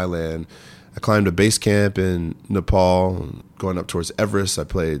was in Thailand. I climbed a base camp in Nepal, going up towards Everest. I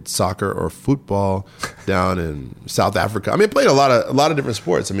played soccer or football down in South Africa. I mean, I played a lot of different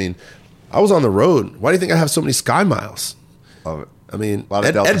sports. I mean, I was on the road. Why do you think I have so many Sky Miles? Love it. I mean,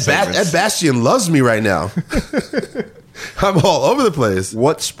 Ed Bastian loves me right now. I'm all over the place.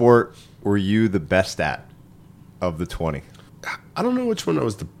 What sport were you the best at of the 20? I don't know which one I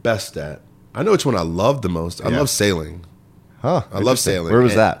was the best at. I know which one I loved the most. I love sailing. Huh. I love sailing. Where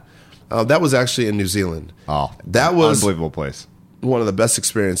was that? That was actually in New Zealand. Oh, that was unbelievable place. One of the best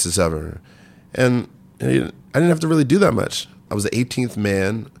experiences ever. And I didn't have to really do that much. I was the 18th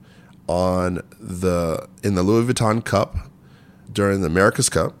man in the Louis Vuitton Cup during the America's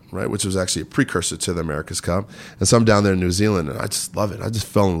Cup, right, which was actually a precursor to the America's Cup. And so I'm down there in New Zealand, and I just love it. I just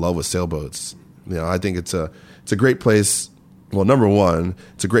fell in love with sailboats. I think it's a great place. Well, number one,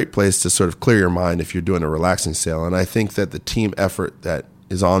 it's a great place to sort of clear your mind if you're doing a relaxing sail. And I think that the team effort that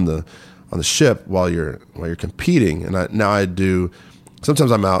is on the ship while you're competing, and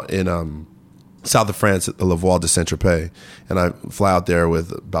sometimes I'm out in south of France at the La Voile de Saint-Tropez, and I fly out there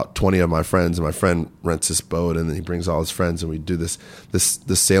with about 20 of my friends, and my friend rents this boat, and then he brings all his friends, and we do this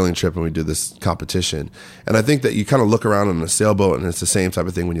sailing trip, and we do this competition. And I think that you kind of look around on a sailboat, and it's the same type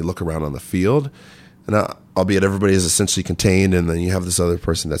of thing when you look around on the field. And albeit everybody is essentially contained, and then you have this other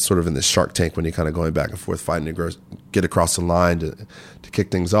person that's sort of in this shark tank when you're kind of going back and forth fighting to get across the line to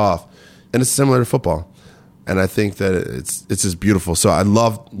kick things off. And it's similar to football. And I think that it's just beautiful. So I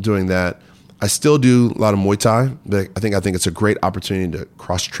love doing that. I still do a lot of Muay Thai, but I think it's a great opportunity to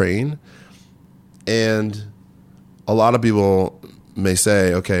cross-train. And a lot of people may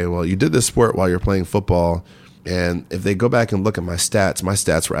say, okay, well, you did this sport while you're playing football. And if they go back and look at my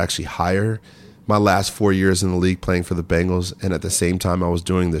stats were actually higher my last 4 years in the league playing for the Bengals, and at the same time I was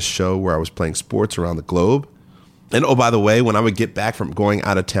doing this show where I was playing sports around the globe. And oh, by the way, when I would get back from going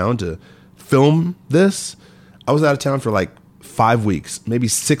out of town to film this, I was out of town for like 5 weeks, maybe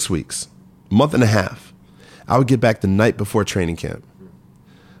 6 weeks, a month and a half. I would get back the night before training camp.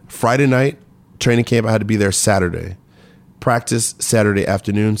 Friday night, training camp, I had to be there Saturday. Practice Saturday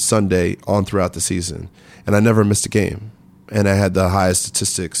afternoon, Sunday, on throughout the season. And I never missed a game. And I had the highest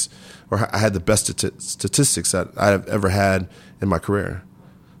statistics, or I had the best statistics that I've ever had in my career.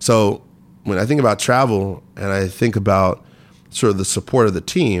 So when I think about travel and I think about sort of the support of the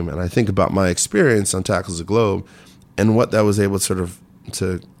team, and I think about my experience on Tackles the Globe and what that was able to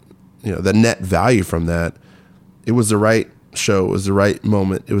the net value from that, it was the right show, it was the right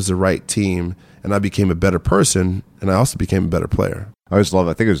moment, it was the right team, and I became a better person, and I also became a better player. I always love,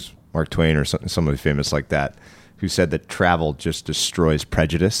 I think it was Mark Twain or somebody famous like that, who said that travel just destroys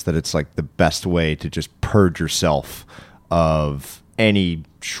prejudice, that it's like the best way to just purge yourself of any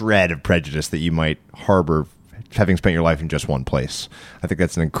shred of prejudice that you might harbor having spent your life in just one place. I think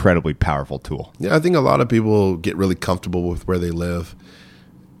that's an incredibly powerful tool. Yeah, I think a lot of people get really comfortable with where they live.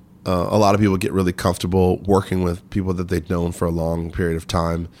 A lot of people get really comfortable working with people that they've known for a long period of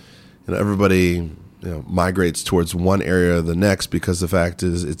time. Everybody migrates towards one area or the next because the fact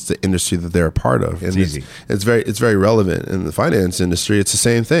is it's the industry that they're a part of. And it's easy. It's very relevant. In the finance industry, it's the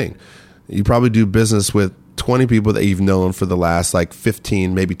same thing. You probably do business with 20 people that you've known for the last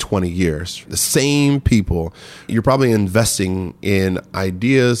 15, maybe 20 years. The same people. You're probably investing in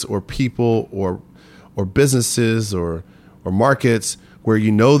ideas or people or businesses or markets where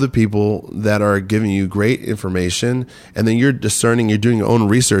you know the people that are giving you great information, and then you're discerning, you're doing your own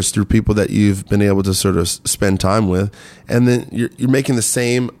research through people that you've been able to sort of spend time with, and then you're making the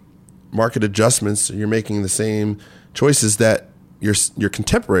same market adjustments, you're making the same choices that your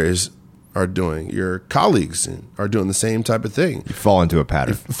contemporaries are doing, your colleagues are doing the same type of thing. You fall into a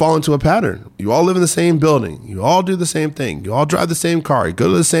pattern. You all live in the same building. You all do the same thing. You all drive the same car. You go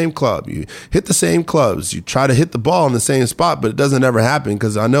to the same club. You hit the same clubs. You try to hit the ball in the same spot, but it doesn't ever happen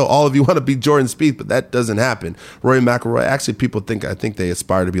because I know all of you want to be Jordan Spieth, but that doesn't happen. Rory McIlroy, actually I think they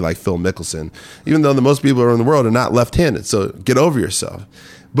aspire to be like Phil Mickelson, even though the most people around the world are not left-handed. So get over yourself.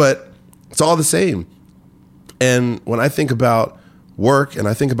 But it's all the same. And when I think about work and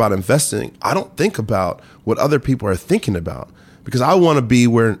I think about investing, I don't think about what other people are thinking about because I want to be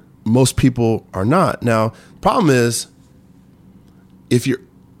where most people are not. Now, the problem is if you're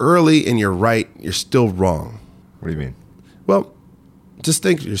early and you're right, you're still wrong. What do you mean? Well, just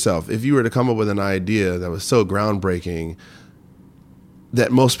think to yourself, if you were to come up with an idea that was so groundbreaking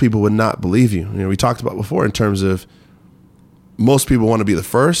that most people would not believe you. We talked about before in terms of most people want to be the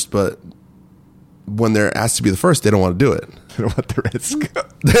first, but when they're asked to be the first, they don't want to do it. They don't want the risk.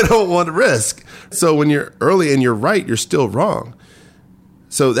 They don't want to risk. So when you're early and you're right, you're still wrong.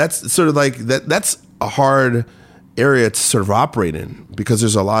 So that's sort of like that's a hard area to sort of operate in because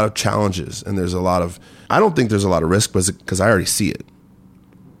there's a lot of challenges and I don't think there's a lot of risk because I already see it.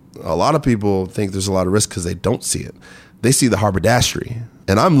 A lot of people think there's a lot of risk because they don't see it. They see the haberdashery,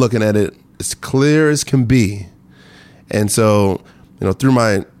 and I'm looking at it as clear as can be. And so, through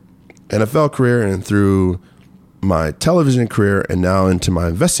my NFL career and through my television career and now into my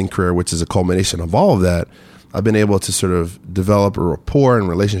investing career, which is a culmination of all of that, I've been able to sort of develop a rapport and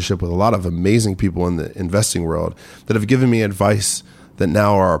relationship with a lot of amazing people in the investing world that have given me advice that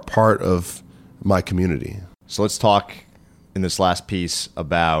now are a part of my community. So let's talk in this last piece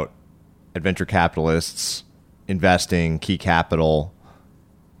about adventure capitalists, investing, key capital,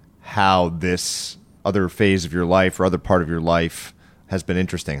 how this other phase of your life or other part of your life has been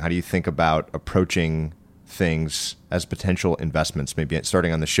interesting. How do you think about approaching things as potential investments? Maybe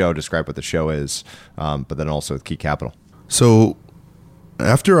starting on the show, describe what the show is, but then also with key capital. So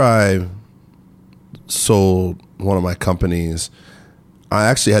after I sold one of my companies, I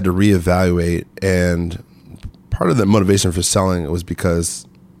actually had to reevaluate, and part of the motivation for selling it was because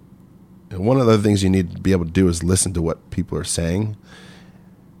one of the things you need to be able to do is listen to what people are saying.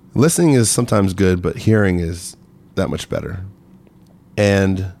 Listening is sometimes good, but hearing is that much better.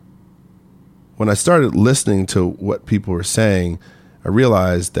 And when I started listening to what people were saying, I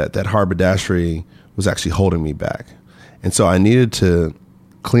realized that haberdashery was actually holding me back. And so I needed to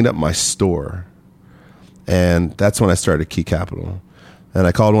clean up my store. And that's when I started Key Capital. And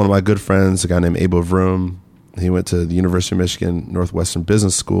I called one of my good friends, a guy named Abel Vroom. He went to the University of Michigan Northwestern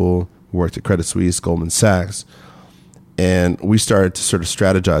Business School, worked at Credit Suisse, Goldman Sachs. And we started to sort of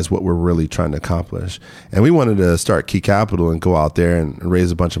strategize what we're really trying to accomplish. And we wanted to start Key Capital and go out there and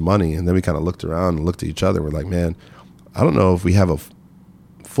raise a bunch of money. And then we kind of looked around and looked at each other. We're like, man, I don't know if we have a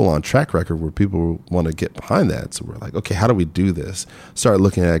full-on track record where people want to get behind that. So we're like, okay, how do we do this? Started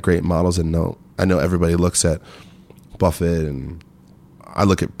looking at great models. And I know everybody looks at Buffett, and I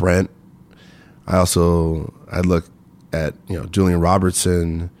look at Brent. I look at Julian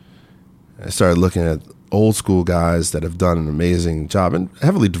Robertson. I started looking at old school guys that have done an amazing job and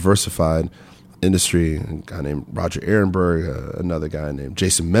heavily diversified industry. A guy named Roger Ehrenberg, another guy named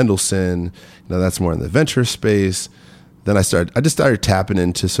Jason Mendelson. That's more in the venture space. Then I just started tapping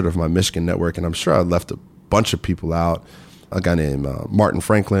into sort of my Michigan network, and I'm sure I left a bunch of people out. A guy named Martin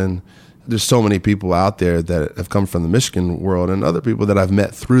Franklin. There's so many people out there that have come from the Michigan world, and other people that I've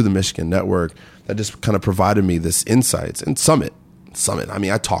met through the Michigan network that just kind of provided me this insights. And Summit. I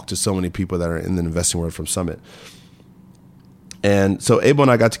mean, I talked to so many people that are in the investing world from Summit. And so Abel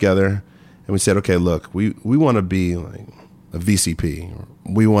and I got together and we said, okay, look, we want to be like a VCP.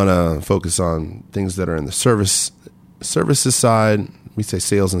 We want to focus on things that are in the services side. We say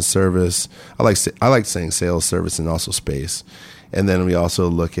sales and service. I like saying sales, service, and also space. And then we also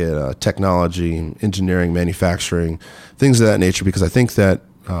look at technology, engineering, manufacturing, things of that nature, because I think that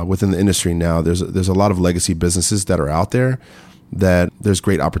within the industry now, there's a lot of legacy businesses that are out there that there's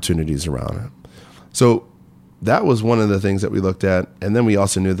great opportunities around it. So that was one of the things that we looked at. And then we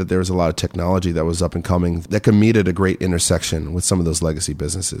also knew that there was a lot of technology that was up and coming that could meet at a great intersection with some of those legacy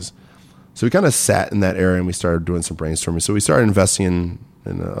businesses. So we kind of sat in that area and we started doing some brainstorming. So we started investing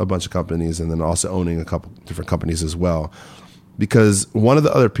in a bunch of companies and then also owning a couple different companies as well. Because one of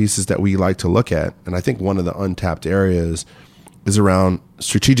the other pieces that we like to look at, and I think one of the untapped areas, is around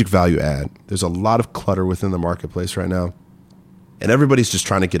strategic value add. There's a lot of clutter within the marketplace right now. And everybody's just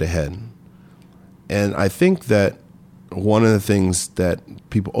trying to get ahead. And I think that one of the things that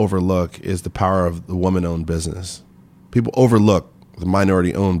people overlook is the power of the woman-owned business. People overlook the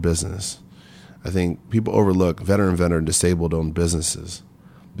minority-owned business. I think people overlook veteran, disabled-owned businesses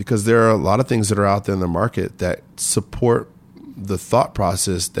because there are a lot of things that are out there in the market that support the thought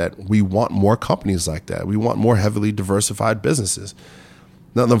process that we want more companies like that. We want more heavily diversified businesses.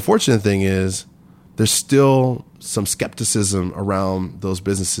 Now, the unfortunate thing is there's still some skepticism around those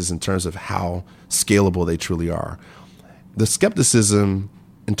businesses in terms of how scalable they truly are. The skepticism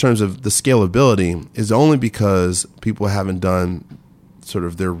in terms of the scalability is only because people haven't done sort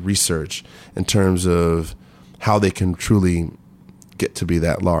of their research in terms of how they can truly get to be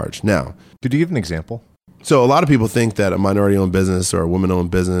that large. Now, could you give an example? So a lot of people think that a minority-owned business or a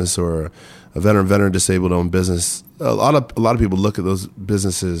woman-owned business or a veteran, disabled-owned business, a lot of people look at those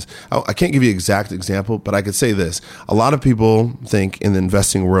businesses. I can't give you an exact example, but I could say this. A lot of people think in the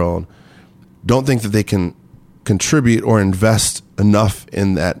investing world, don't think that they can contribute or invest enough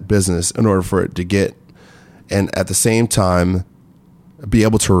in that business in order for it to get, and at the same time, be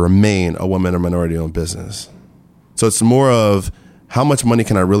able to remain a woman or minority-owned business. So it's more of, how much money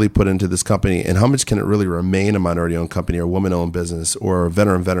can I really put into this company, and how much can it really remain a minority-owned company or woman-owned business or a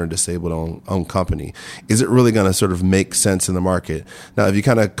veteran, disabled-owned company? Is it really going to sort of make sense in the market? Now, if you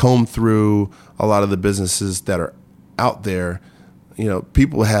kind of comb through a lot of the businesses that are out there,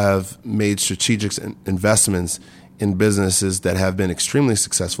 people have made strategic investments in businesses that have been extremely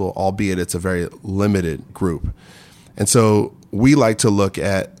successful, albeit it's a very limited group. And so we like to look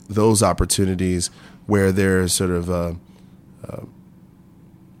at those opportunities where there's sort of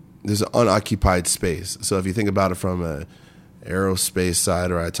there's an unoccupied space. So if you think about it from aerospace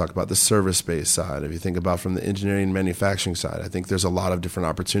side, or I talk about the service space side. If you think about from the engineering and manufacturing side, I think there's a lot of different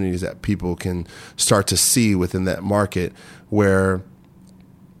opportunities that people can start to see within that market where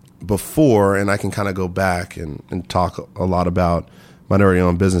before, and I can kind of go back and talk a lot about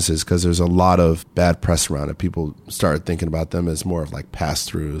minority-owned businesses because there's a lot of bad press around it. People started thinking about them as more of like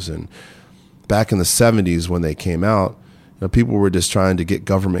pass-throughs. And back in the 70s when they came out, people were just trying to get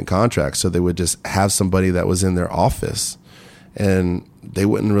government contracts, so they would just have somebody that was in their office and they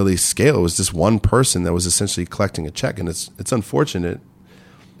wouldn't really scale. It was just one person that was essentially collecting a check, and it's unfortunate.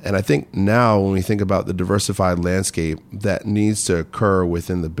 And I think now when we think about the diversified landscape that needs to occur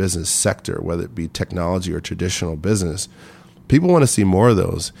within the business sector, whether it be technology or traditional business, people want to see more of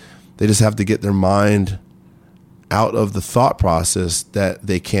those. They just have to get their mind out of the thought process that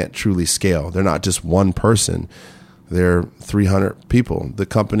they can't truly scale. They're not just one person. They're 300 people. The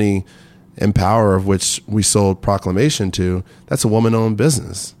company Empower, of which we sold Proclamation to, that's a woman-owned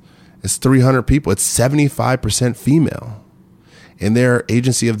business. It's 300 people. It's 75% female in their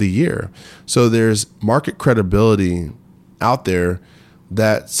agency of the year. So there's market credibility out there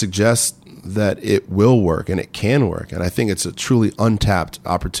that suggests that it will work and it can work. And I think it's a truly untapped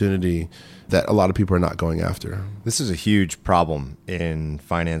opportunity that a lot of people are not going after. This is a huge problem in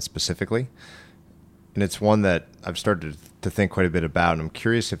finance specifically. And it's one that I've started to think quite a bit about. And I'm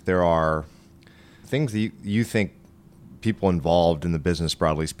curious if there are things that you think people involved in the business,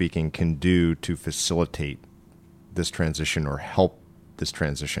 broadly speaking, can do to facilitate this transition or help this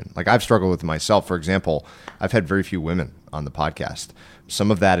transition. Like I've struggled with myself. For example, I've had very few women on the podcast.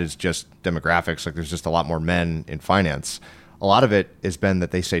 Some of that is just demographics. Like there's just a lot more men in finance. A lot of it has been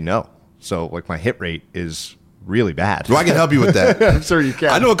that they say no. So like my hit rate is really bad. Well, I can help you with that. I'm sure you can.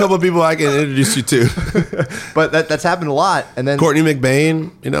 I know a couple of people I can introduce you to. But that's happened a lot. And then Courtney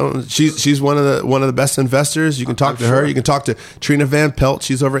McBain, she's one of the best investors. You can talk to her. You can talk to Trina Van Pelt.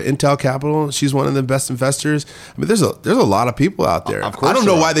 She's over at Intel Capital. She's one of the best investors. I mean, there's a lot of people out there. Of course I don't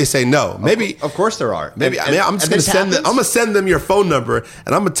know why they say no. Maybe of course there are. Maybe I'm just going to send them. I'm going to send them your phone number,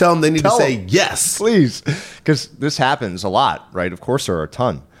 and I'm going to tell them they need to say yes, please, because this happens a lot, right? Of course there are a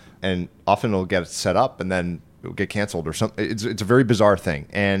ton, and often it'll get set up and then it'll get canceled or something. It's a very bizarre thing,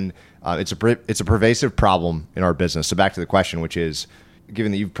 and it's a pervasive problem in our business. So back to the question, which is,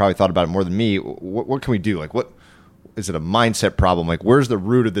 given that you've probably thought about it more than me, what can we do? Like, what is it? A mindset problem? Like, where's the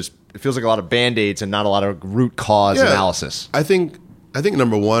root of this? It feels like a lot of band-aids and not a lot of root cause analysis. I think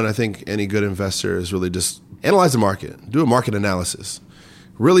number one, I think any good investor is really just analyze the market, do a market analysis,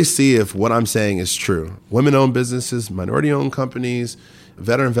 really see if what I'm saying is true. Women-owned businesses, minority-owned companies,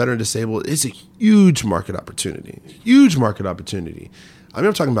 veteran disabled, it's a huge market opportunity. Huge market opportunity. I mean,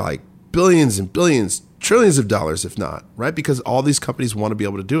 I'm talking about like billions and billions, trillions of dollars, if not, right? Because all these companies want to be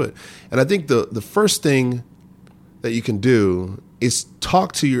able to do it. And I think the first thing that you can do is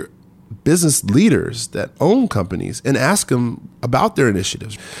talk to your business leaders that own companies and ask them about their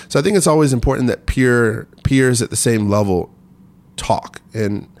initiatives. So I think it's always important that peers at the same level talk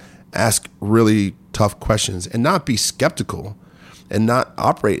and ask really tough questions and not be skeptical and not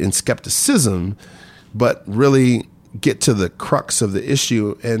operate in skepticism, but really get to the crux of the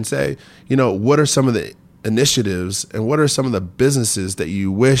issue and say, what are some of the initiatives and what are some of the businesses that you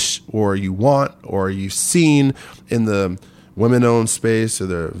wish or you want or you've seen in the women-owned space or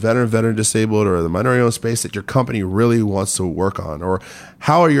the veteran disabled or the minority-owned space that your company really wants to work on? Or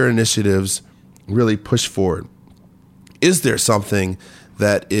how are your initiatives really pushed forward? Is there something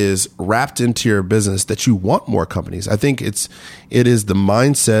that is wrapped into your business that you want more companies? I think it is the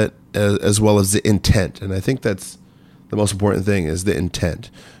mindset as well as the intent. And I think that's the most important thing is the intent.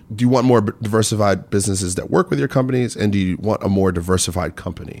 Do you want more diversified businesses that work with your companies? And do you want a more diversified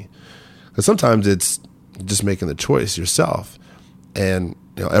company? Because sometimes it's just making the choice yourself. And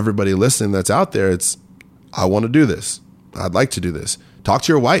everybody listening that's out there, it's, I want to do this. I'd like to do this. Talk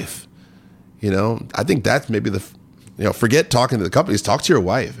to your wife. I think that's maybe forget talking to the companies, talk to your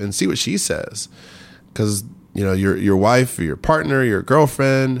wife and see what she says. Because, your wife or your partner, your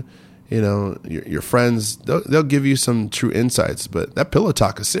girlfriend, your friends, they'll give you some true insights, but that pillow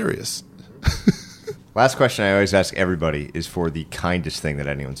talk is serious. Last question I always ask everybody is for the kindest thing that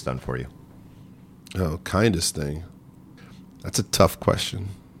anyone's done for you. Oh, kindest thing. That's a tough question.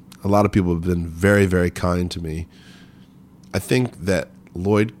 A lot of people have been very, very kind to me. I think that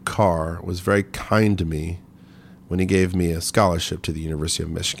Lloyd Carr was very kind to me when he gave me a scholarship to the University of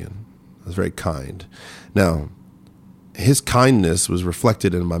Michigan. It was very kind. Now, his kindness was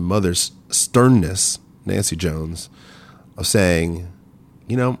reflected in my mother's sternness, Nancy Jones, of saying,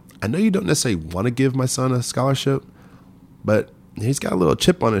 I know you don't necessarily want to give my son a scholarship, but he's got a little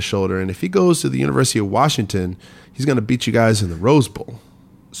chip on his shoulder. And if he goes to the University of Washington, he's going to beat you guys in the Rose Bowl.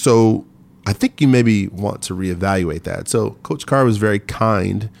 So I think you maybe want to reevaluate that. So Coach Carr was very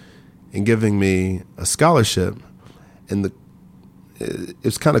kind in giving me a scholarship, and it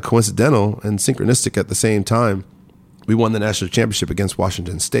was kind of coincidental and synchronistic at the same time. We won the national championship against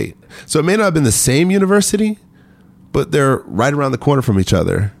Washington State. So it may not have been the same university, but they're right around the corner from each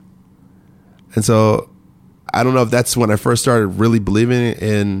other. And so I don't know if that's when I first started really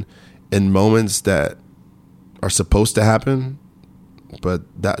believing in moments that are supposed to happen, but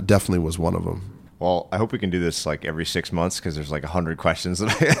that definitely was one of them. Well, I hope we can do this like every 6 months, because there's like 100 questions that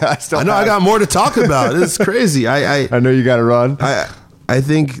I still I know have. I got more to talk about. It's crazy. I know you got to run. I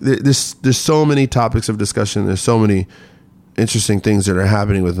think there's so many topics of discussion. There's so many interesting things that are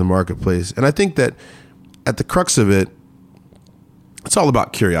happening with the marketplace. And I think that at the crux of it, it's all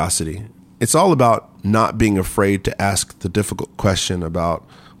about curiosity. It's all about not being afraid to ask the difficult question about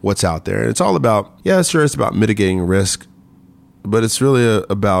what's out there. And it's all about, it's about mitigating risk, but it's really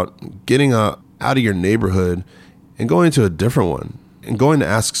about getting out of your neighborhood and going to a different one and going to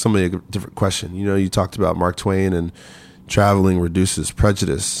ask somebody a different question. You know, you talked about Mark Twain and traveling reduces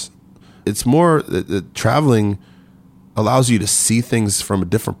prejudice. It's more that traveling allows you to see things from a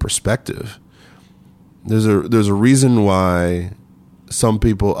different perspective. There's a reason why some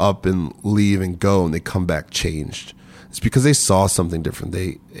people up and leave and go and they come back changed. It's because they saw something different.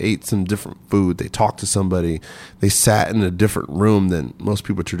 They ate some different food. They talked to somebody. They sat in a different room than most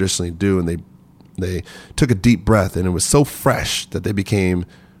people traditionally do, and they took a deep breath, and it was so fresh that they became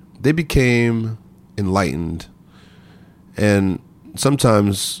enlightened. And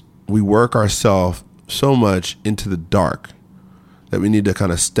sometimes we work ourselves so much into the dark that we need to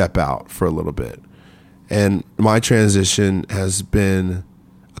kind of step out for a little bit. And my transition has been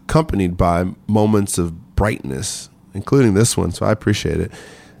accompanied by moments of brightness, including this one, so I appreciate it.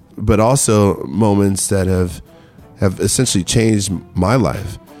 But also moments that have essentially changed my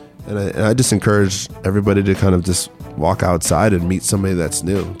life. And I just encourage everybody to kind of just walk outside and meet somebody that's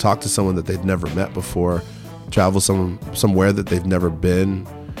new. Talk to someone that they've never met before. Travel somewhere that they've never been.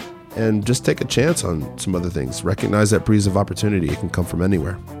 And just take a chance on some other things. Recognize that breeze of opportunity. It can come from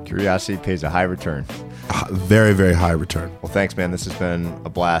anywhere. Curiosity pays a high return. Very, very high return. Well, thanks, man. This has been a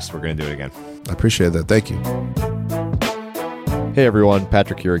blast. We're going to do it again. I appreciate that. Thank you. Hey, everyone.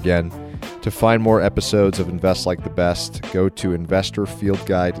 Patrick here again. To find more episodes of Invest Like the Best, go to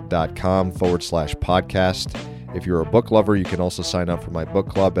investorfieldguide.com/podcast. If you're a book lover, you can also sign up for my book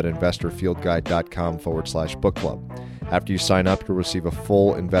club at investorfieldguide.com/book club. After you sign up, you'll receive a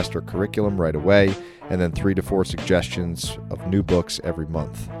full investor curriculum right away, and then 3 to 4 suggestions of new books every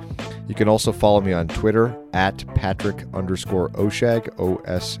month. You can also follow me on Twitter at Patrick_Oshag,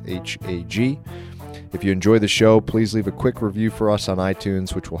 OSHAG. If you enjoy the show, please leave a quick review for us on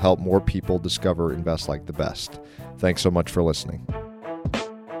iTunes, which will help more people discover Invest Like the Best. Thanks so much for listening.